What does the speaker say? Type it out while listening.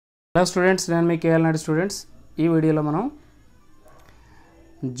Hello students, నేను మీ KL Naidu students. ఈ వీడియోలో మనం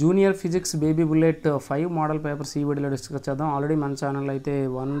junior physics baby bullet 5 model papers ఈ వీడియోలో డిస్కస్ చేద్దాం. ఆల్రెడీ మన ఛానల్ అయితే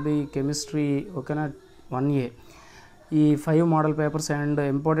 1B కెమిస్ట్రీ ఓకేనా 1A ఈ 5 model papers and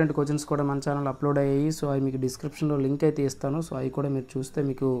important questions కూడా మన ఛానల్ అప్లోడ్ అయ్యాయి. సో అవి మీకు డిస్క్రిప్షన్లో లింక్ అయితే ఇస్తాను. సో అవి కూడా మీరు చూస్తే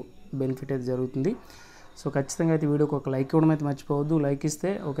మీకు బెనిఫిట్ అయితే జరుగుతుంది. సో ఖచ్చితంగా అయితే వీడియోకి ఒక లైక్ ఇవ్వడం అయితే మర్చిపోవద్దు. లైక్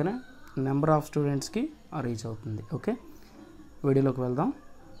ఇస్తే ఓకేనా నెంబర్ ఆఫ్ స్టూడెంట్స్కి రీచ్ అవుతుంది. ఓకే, వీడియోలోకి వెళ్దాం.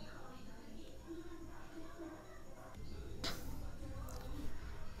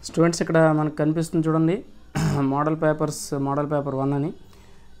 స్టూడెంట్స్, ఇక్కడ మనకు కనిపిస్తుంది చూడండి మోడల్ పేపర్ 1 అని.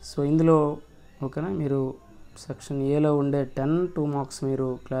 సో ఇందులో ఓకేనా మీరు సెక్షన్ ఏలో ఉండే 2 మార్క్స్ మీరు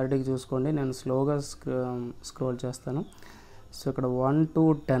క్లారిటీగా చూసుకోండి. నేను స్లోగా స్క్రోల్ చేస్తాను. సో ఇక్కడ 1 to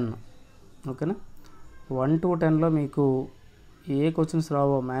 10 ఓకేనా 1 to 10లో మీకు ఏ క్వశ్చన్స్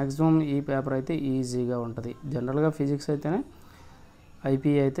రావో మ్యాక్సిమం ఈ పేపర్ అయితే ఈజీగా ఉంటుంది. జనరల్గా ఫిజిక్స్ అయితేనే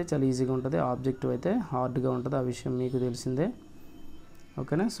ఐపీఏ అయితే చాలా ఈజీగా ఉంటుంది, ఆబ్జెక్టివ్ అయితే హార్డ్గా ఉంటుంది. ఆ విషయం మీకు తెలిసిందే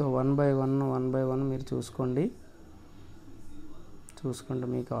ఓకేనా. సో 1 by 1 మీరు చూసుకుంటే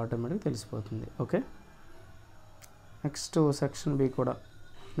మీకు ఆటోమేటిక్గా తెలిసిపోతుంది. ఓకే, నెక్స్ట్ సెక్షన్ బి కూడా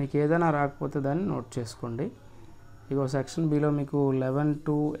మీకు ఏదైనా రాకపోతే దాన్ని నోట్ చేసుకోండి. ఇగో సెక్షన్ బిలో మీకు 11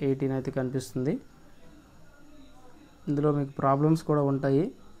 to 18 అయితే కనిపిస్తుంది. ఇందులో మీకు ప్రాబ్లమ్స్ కూడా ఉంటాయి.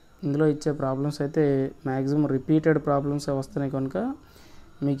 ఇందులో ఇచ్చే ప్రాబ్లమ్స్ అయితే మ్యాక్సిమం రిపీటెడ్ ప్రాబ్లమ్స్ వస్తున్నాయి కనుక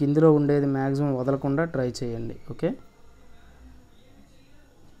మీకు ఇందులో ఉండేది మ్యాక్సిమం వదలకుండా ట్రై చేయండి. ఓకే,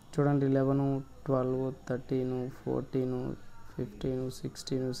 చూడండి 11, 12, 13, 14, 15,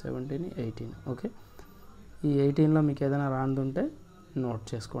 16, 17, 18 ఓకే. ఈ 18లో మీకు ఏదైనా రాందుంటే నోట్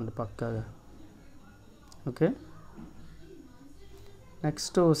చేసుకోండి పక్కాగా. ఓకే,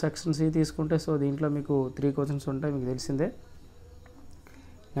 నెక్స్ట్ సెక్షన్ సి తీసుకుంటే సో దీంట్లో మీకు 3 క్వశ్చన్స్ ఉంటాయి, మీకు తెలిసిందే.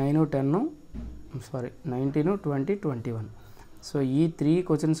 9, 10 19, 20, 21. సో ఈ 3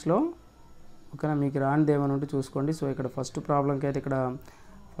 క్వశ్చన్స్లో ఓకేనా మీకు రానిది ఏమైనా ఉంటే చూసుకోండి. సో ఇక్కడ ఫస్ట్ ప్రాబ్లంకి అయితే ఇక్కడ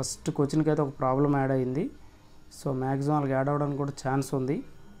ఫస్ట్ క్వశ్చన్కి అయితే ఒక ప్రాబ్లం యాడ్ అయ్యింది. సో మ్యాక్సిమం వాళ్ళకి యాడ్ అవ్వడానికి కూడా ఛాన్స్ ఉంది.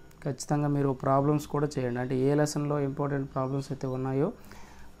 ఖచ్చితంగా మీరు ప్రాబ్లమ్స్ కూడా చేయండి. అంటే ఏ లెసన్లో ఇంపార్టెంట్ ప్రాబ్లమ్స్ అయితే ఉన్నాయో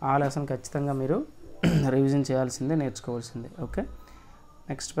ఆ లెసన్ ఖచ్చితంగా మీరు రివిజన్ చేయాల్సిందే, నేర్చుకోవాల్సిందే. ఓకే,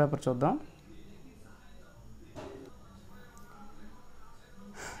 నెక్స్ట్ పేపర్ చూద్దాం.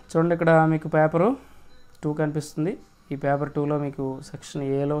 చూడండి, ఇక్కడ మీకు పేపరు 2 కనిపిస్తుంది. ఈ పేపర్ 2లో మీకు సెక్షన్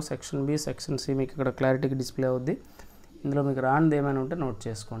ఏలో సెక్షన్ బి సెక్షన్ సి మీకు ఇక్కడ క్లారిటీగా డిస్ప్లే అవుద్ది. ఇందులో మీకు రానిది ఏమైనా ఉంటే నోట్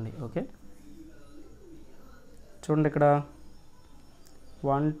చేసుకోండి. ఓకే, చూడండి ఇక్కడ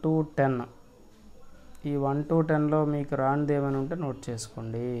 1 to 10 ఈ 1 to 10లో మీకు రానిది ఏమైనా ఉంటే నోట్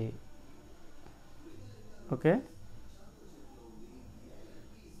చేసుకోండి. ఓకే,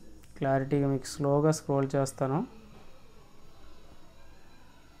 క్లారిటీగా మీకు స్లోగా స్క్రోల్ చేస్తాను.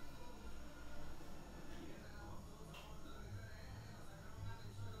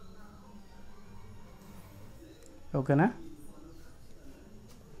 ఓకేనా,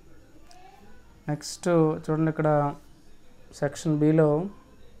 నెక్స్ట్ చూడండి ఇక్కడ సెక్షన్ బిలో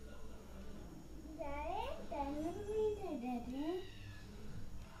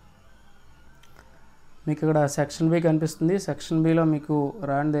మీకు ఇక్కడ సెక్షన్ బి కనిపిస్తుంది. సెక్షన్ బిలో మీకు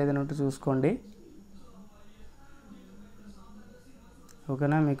రానిది ఏదైనా ఉంటే చూసుకోండి.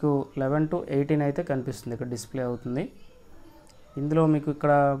 ఓకేనా, మీకు 11 to 18 అయితే కనిపిస్తుంది, ఇక్కడ డిస్ప్లే అవుతుంది. ఇందులో మీకు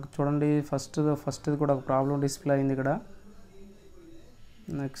ఇక్కడ చూడండి ఫస్ట్ది కూడా ఒక ప్రాబ్లం డిస్ప్లే అయింది ఇక్కడ.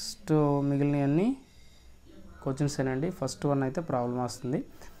 నెక్స్ట్ మిగిలినవన్నీ క్వశ్చన్స్ ఏనండి. ఫస్ట్ 1 అయితే ప్రాబ్లం వస్తుంది.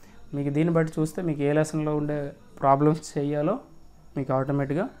 మీకు దీన్ని బట్టి చూస్తే మీకు ఏ లెసన్లో ఉండే ప్రాబ్లమ్స్ చేయాలో మీకు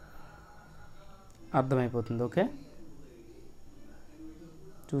ఆటోమేటిక్గా అర్థమైపోతుంది. ఓకే,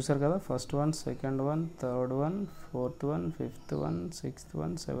 చూసారు కదా, first 1, second 1, third 1, fourth 1, fifth 1, sixth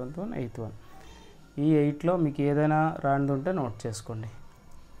 1, seventh 1, eighth 1. ఈ 8లో మీకు ఏదైనా రానిది ఉంటే నోట్ చేసుకోండి.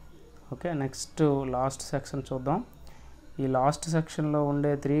 ఓకే, నెక్స్ట్ లాస్ట్ సెక్షన్ చూద్దాం. ఈ లాస్ట్ సెక్షన్లో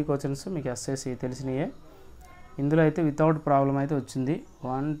ఉండే 3 క్వశ్చన్స్ మీకు ఎస్ఎస్సి తెలిసినయే. ఇందులో అయితే వితౌట్ ప్రాబ్లం అయితే వచ్చింది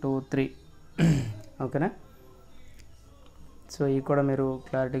 1, 2, 3 ఓకేనా. సో ఇవి కూడా మీరు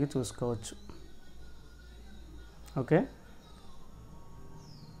క్లారిటీగా చూసుకోవచ్చు. ఓకే,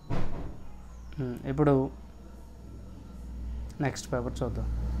 ఇప్పుడు నెక్స్ట్ పేపర్ చూద్దాం.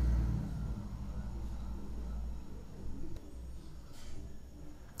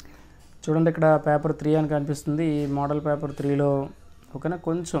 చూడండి, ఇక్కడ పేపర్ 3 అని కనిపిస్తుంది. ఈ మోడల్ పేపర్ 3లో ఓకేనా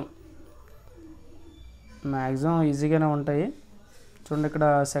కొంచెం మ్యాక్సిమం ఈజీగానే ఉంటాయి. చూడండి, ఇక్కడ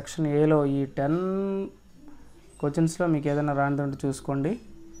సెక్షన్ ఏలో ఈ 10 క్వశ్చన్స్లో మీకు ఏదైనా రానిది ఉంటే చూసుకోండి.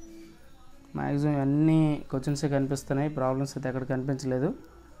 మ్యాక్సిమం అన్ని క్వశ్చన్సే కనిపిస్తున్నాయి, ప్రాబ్లమ్స్ అయితే ఎక్కడ కనిపించలేదు.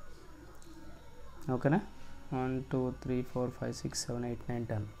 ఓకేనా 1, 2, 3, 4, 5, 6, 7, 8, 9,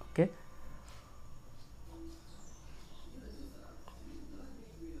 10 okay.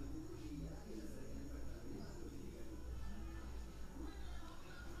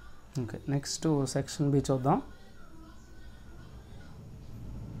 Okay, next section B చూద్దాం.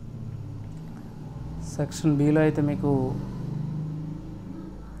 సెక్షన్ బిలో అయితే మీకు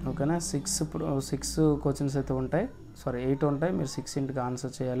ఓకేనా 6 క్వశ్చన్స్ అయితే ఉంటాయి, 8 ఉంటాయి. మీరు 6 ఇంటికి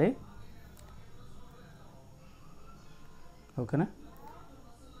ఆన్సర్ చేయాలి. ఓకేనా,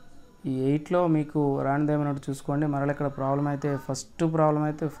 ఈ 8లో మీకు రానిది ఏమైనా చూసుకోండి. మరలా ఇక్కడ ప్రాబ్లం అయితే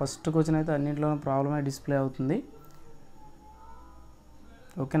ఫస్ట్ క్వశ్చన్ అయితే అన్నింటిలోనూ ప్రాబ్లమే డిస్ప్లే అవుతుంది.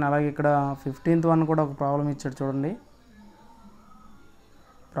 ఓకేనా, అలాగే ఇక్కడ 15th వన్ కూడా ఒక ప్రాబ్లం ఇచ్చాడు చూడండి.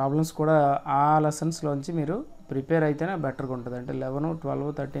 ప్రాబ్లమ్స్ కూడా ఆ లెసన్స్లోంచి మీరు ప్రిపేర్ అయితేనే బెటర్గా ఉంటుంది. అంటే 11, 12,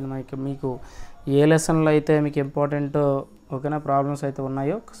 13 మీకు ఏ లెసన్లో అయితే మీకు ఇంపార్టెంట్ ఓకేనా ప్రాబ్లమ్స్ అయితే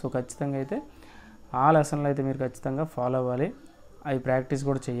ఉన్నాయో సో ఖచ్చితంగా అయితే ఆ లెసన్లో అయితే మీరు ఖచ్చితంగా ఫాలో అవ్వాలి. అవి ప్రాక్టీస్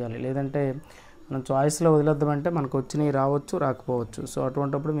కూడా చేయాలి. లేదంటే మనం చాయిస్లో వదిలేద్దామంటే మనకు వచ్చినవి రావచ్చు, రాకపోవచ్చు. సో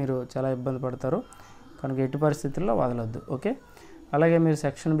అటువంటిప్పుడు మీరు చాలా ఇబ్బంది పడతారు. కనుక ఎట్టి పరిస్థితుల్లో వదలొద్దు. ఓకే, అలాగే మీరు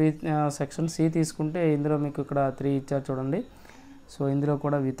సెక్షన్ సి తీసుకుంటే ఇందులో మీకు ఇక్కడ 3 ఇచ్చారు చూడండి. సో ఇందులో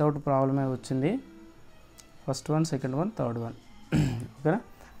కూడా వితౌట్ ప్రాబ్లమే వచ్చింది. First one, second one, third one. ఓకేనా,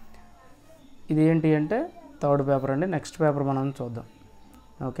 ఇది ఏంటి అంటే థర్డ్ పేపర్ అండి. నెక్స్ట్ పేపర్ మనం చూద్దాం.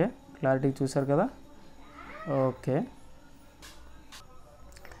 ఓకే, క్లారిటీ చూసారు కదా. ఓకే,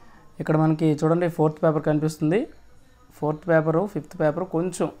 ఇక్కడ మనకి చూడండి 4th పేపర్ కనిపిస్తుంది. 4th పేపరు 5th పేపర్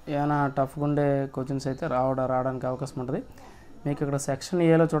కొంచెం ఏమైనా టఫ్గా ఉండే క్వశ్చన్స్ అయితే రావడానికి అవకాశం ఉంటుంది. మీకు ఇక్కడ సెక్షన్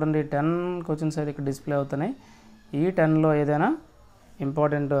ఏలో చూడండి 10 క్వశ్చన్స్ అయితే ఇక్కడ డిస్ప్లే అవుతున్నాయి. ఈ 10లో ఏదైనా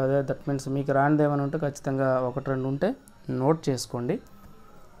ఇంపార్టెంట్ అదే దట్ మీన్స్ మీకు రానిది ఏమైనా ఉంటే ఖచ్చితంగా 1-2 ఉంటే నోట్ చేసుకోండి.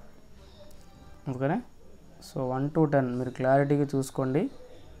 ఓకేనా, సో 1 to 10 మీరు క్లారిటీగా చూసుకోండి.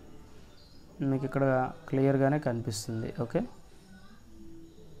 మీకు ఇక్కడ క్లియర్గానే కనిపిస్తుంది. ఓకే,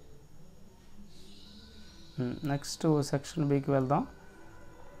 నెక్స్ట్ సెక్షన్ బికి వెళ్దాం.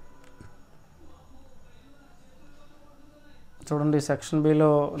 చూడండి సెక్షన్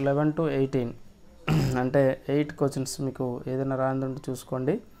బిలో 11 to 18 అంటే 8 క్వశ్చన్స్ మీకు ఏదైనా రానిది ఉంటే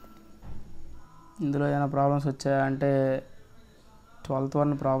చూసుకోండి. ఇందులో ఏమైనా ప్రాబ్లమ్స్ వచ్చాయా అంటే 12th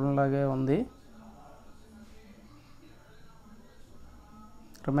వన్ ప్రాబ్లం లాగే ఉంది.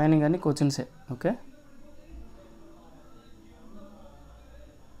 రిమైనింగ్ అన్ని క్వశ్చన్సే. ఓకే,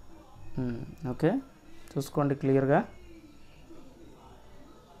 ఓకే చూసుకోండి క్లియర్గా.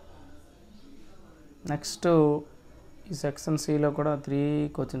 నెక్స్ట్ ఈ సెక్షన్ సిలో కూడా 3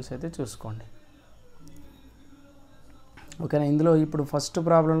 క్వశ్చన్స్ అయితే చూసుకోండి. ఓకేనా, ఇందులో ఇప్పుడు ఫస్ట్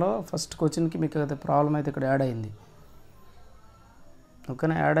ప్రాబ్లంలో ఫస్ట్ క్వశ్చన్కి మీకు అయితే ప్రాబ్లం అయితే ఇక్కడ యాడ్ అయింది.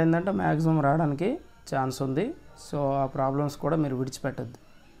 ఓకేనా, యాడ్ అయిందంటే మ్యాక్సిమం రావడానికి ఛాన్స్ ఉంది. సో ఆ ప్రాబ్లమ్స్ కూడా మీరు విడిచిపెట్టద్దు.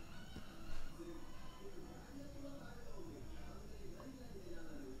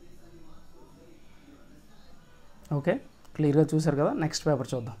 ఓకే, క్లియర్గా చూసారు కదా. నెక్స్ట్ పేపర్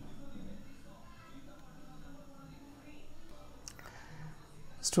చూద్దాం.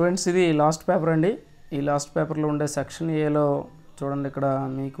 స్టూడెంట్స్ ఇది లాస్ట్ పేపర్ అండి. ఈ లాస్ట్ పేపర్లో ఉండే సెక్షన్ ఏలో చూడండి ఇక్కడ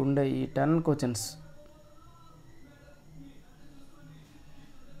మీకు ఉండే ఈ 10 క్వశ్చన్స్.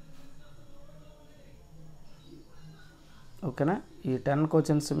 ఓకేనా, ఈ 10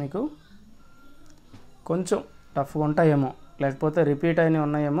 క్వశ్చన్స్ మీకు కొంచెం టఫ్గా ఉంటాయేమో, లేకపోతే రిపీట్ అయినవి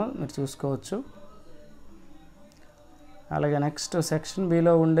ఉన్నాయేమో మీరు చూసుకోవచ్చు. అలాగే నెక్స్ట్ సెక్షన్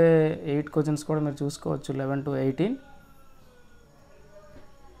బిలో ఉండే 8 క్వశ్చన్స్ కూడా మీరు చూసుకోవచ్చు 11 to 18.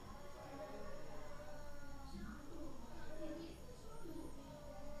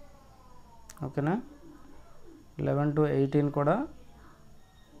 ఓకేనా, 11 to 18 కూడా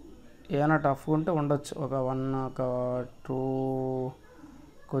ఏమైనా టఫ్గా ఉంటే ఉండొచ్చు. ఒక 2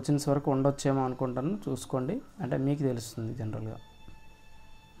 క్వశ్చన్స్ వరకు ఉండొచ్చేమో అనుకుంటాను. చూసుకోండి, అంటే మీకు తెలుస్తుంది జనరల్గా.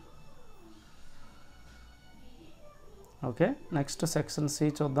 ఓకే, నెక్స్ట్ సెక్షన్ సి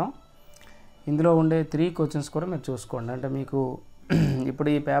చూద్దాం. ఇందులో ఉండే 3 క్వశ్చన్స్ కూడా మీరు చూసుకోండి. అంటే మీకు ఇప్పుడు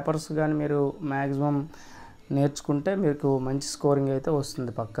ఈ పేపర్స్ కానీ మీరు మ్యాక్సిమం నేర్చుకుంటే మీకు మంచి స్కోరింగ్ అయితే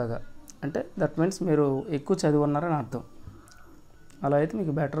వస్తుంది పక్కాగా. అంటే దట్ మీన్స్ మీరు ఎక్కువ చదివి ఉన్నారని అర్థం. అలా అయితే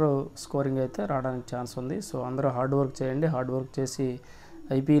మీకు బెటర్ స్కోరింగ్ అయితే రావడానికి ఛాన్స్ ఉంది. సో అందరూ హార్డ్ వర్క్ చేయండి. హార్డ్ వర్క్ చేసి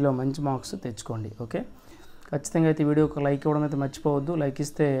ఐపీలో మంచి మార్క్స్ తెచ్చుకోండి. ఓకే, ఖచ్చితంగా అయితే వీడియోకి లైక్ ఇవ్వడం అయితే మర్చిపోవద్దు. లైక్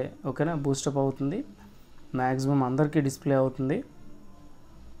ఇస్తే ఓకేనా బూస్టప్ అవుతుంది, మ్యాక్సిమం అందరికీ డిస్ప్లే అవుతుంది.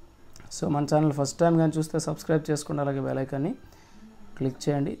 సో మన ఛానల్ ఫస్ట్ టైం కానీ చూస్తే సబ్స్క్రైబ్ చేసుకోండి. అలాగే బెల్ ఐకాన్ని క్లిక్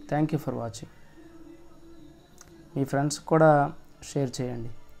చేయండి. Thank you for watching. మీ ఫ్రెండ్స్కి కూడా షేర్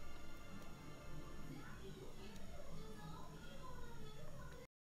చేయండి.